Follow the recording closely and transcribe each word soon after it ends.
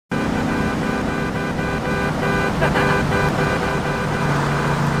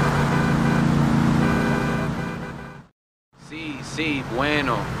Sí,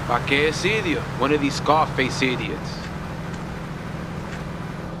 bueno. ¿Pa' qué es idiot? One of these Scarface idiots.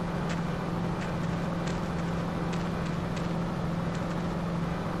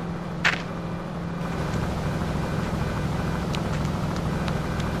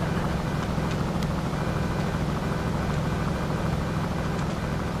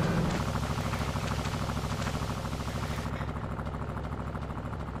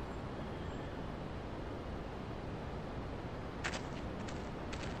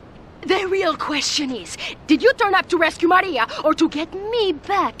 The real question is, did you turn up to rescue Maria or to get me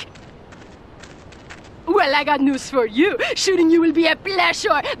back? Well, I got news for you. Shooting you will be a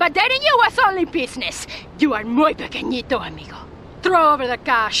pleasure, but dating you was only business. You are muy pequeñito, amigo. Throw over the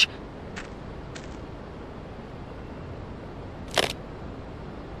cash.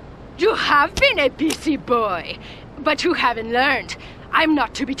 You have been a busy boy, but you haven't learned. I'm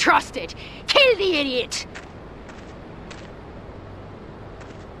not to be trusted. Kill the idiot!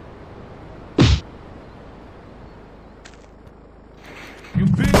 You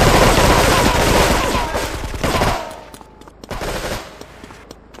big...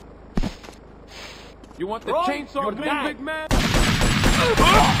 You want the chainsaw, big man?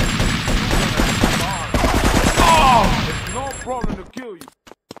 It's no problem to kill you.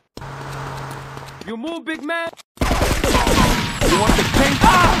 You move, big man? You want the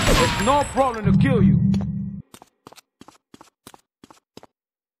chainsaw? It's no problem to kill you.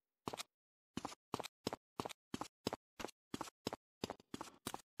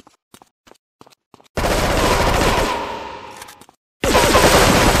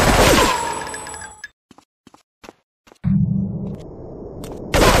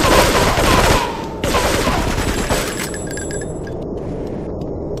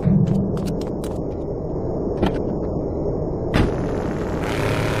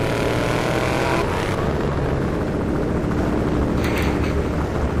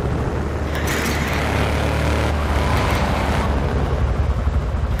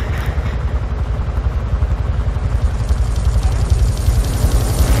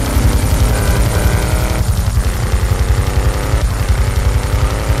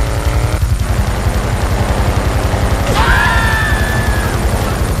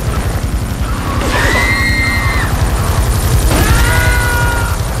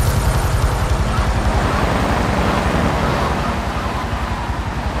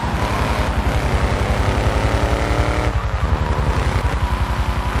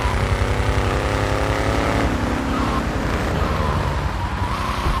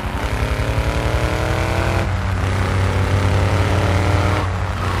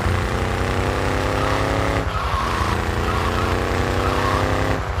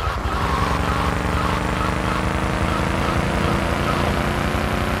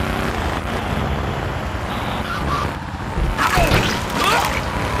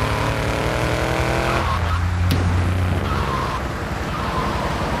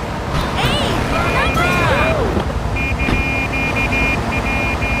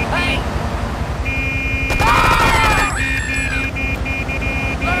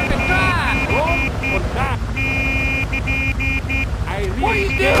 What are you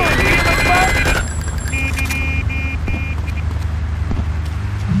doing?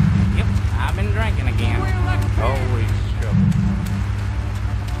 Yep, I've been drinking again. Always trouble.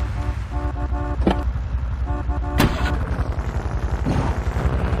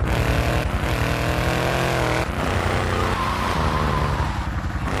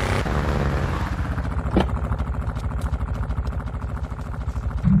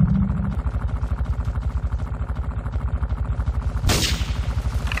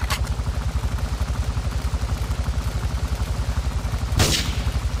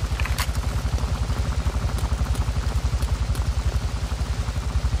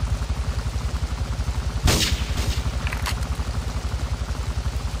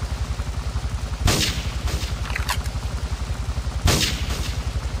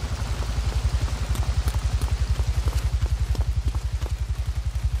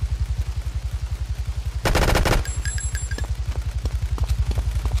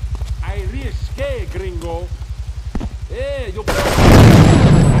 Gringo. Yo gringo.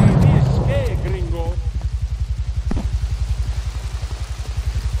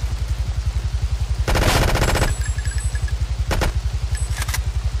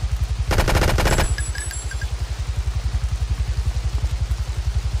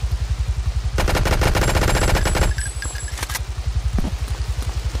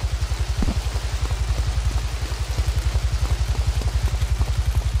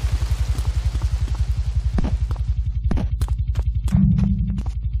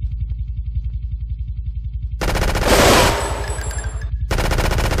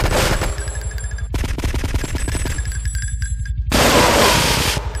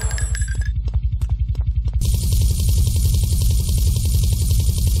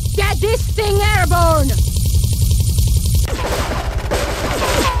 down!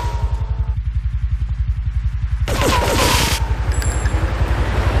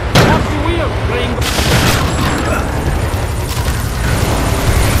 Happy wheel, gringo.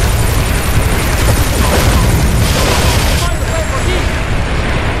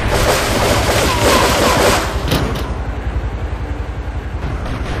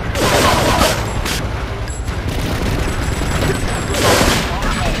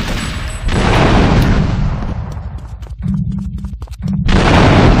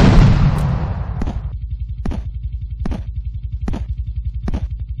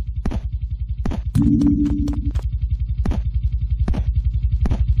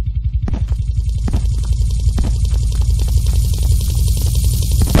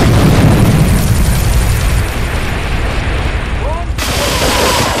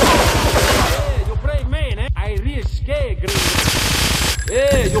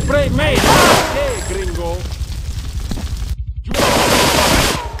 Hey, you brave man! Hey, gringo!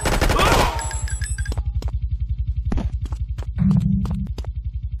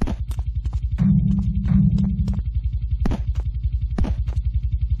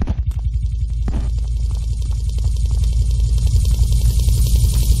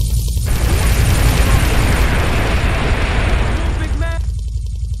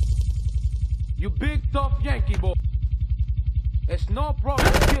 You big tough Yankee boy. It's no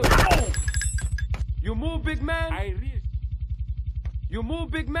problem to kill you. You move, big man. You move,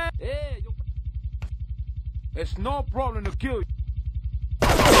 big man. Hey, it's no problem to kill you.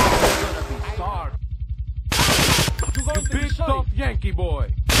 You're gonna be sorry. You big tough Yankee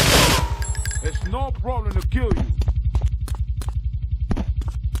boy. It's no problem to kill you.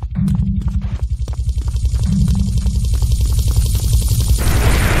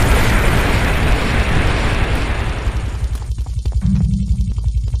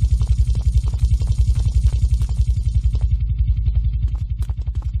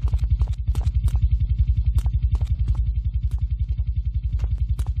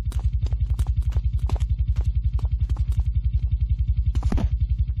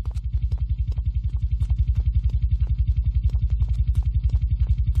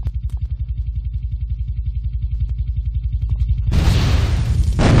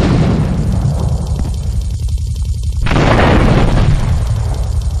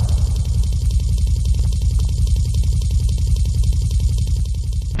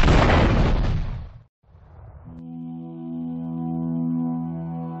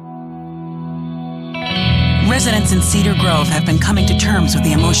 Residents in Cedar Grove have been coming to terms with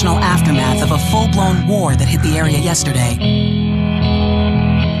the emotional aftermath of a full-blown war that hit the area yesterday.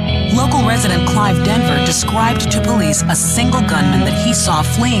 Local resident Clive Denver described to police a single gunman that he saw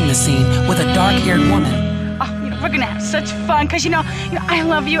fleeing the scene with a dark-haired woman. Oh, we're gonna have such fun, cause you know, I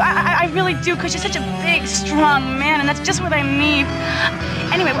love you. I really do, cause you're such a big, strong man, and that's just what I need.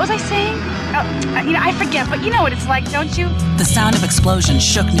 Anyway, what was I saying? I forget, but you know what it's like, don't you? The sound of explosions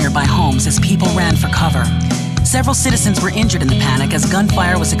shook nearby homes as people ran for cover. Several citizens were injured in the panic as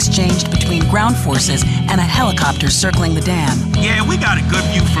gunfire was exchanged between ground forces and a helicopter circling the dam. Yeah, we got a good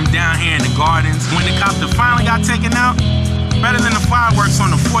view from down here in the gardens. When the copter finally got taken out, better than the fireworks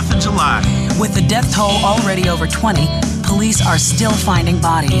on the 4th of July. With the death toll already over 20, police are still finding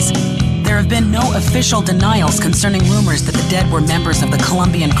bodies. There have been no official denials concerning rumors that the dead were members of the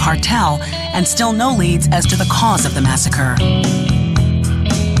Colombian cartel, and still no leads as to the cause of the massacre.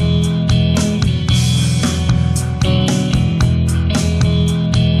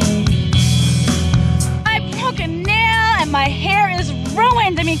 My hair is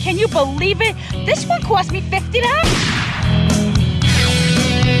ruined. I mean, can you believe it? This one cost me $50.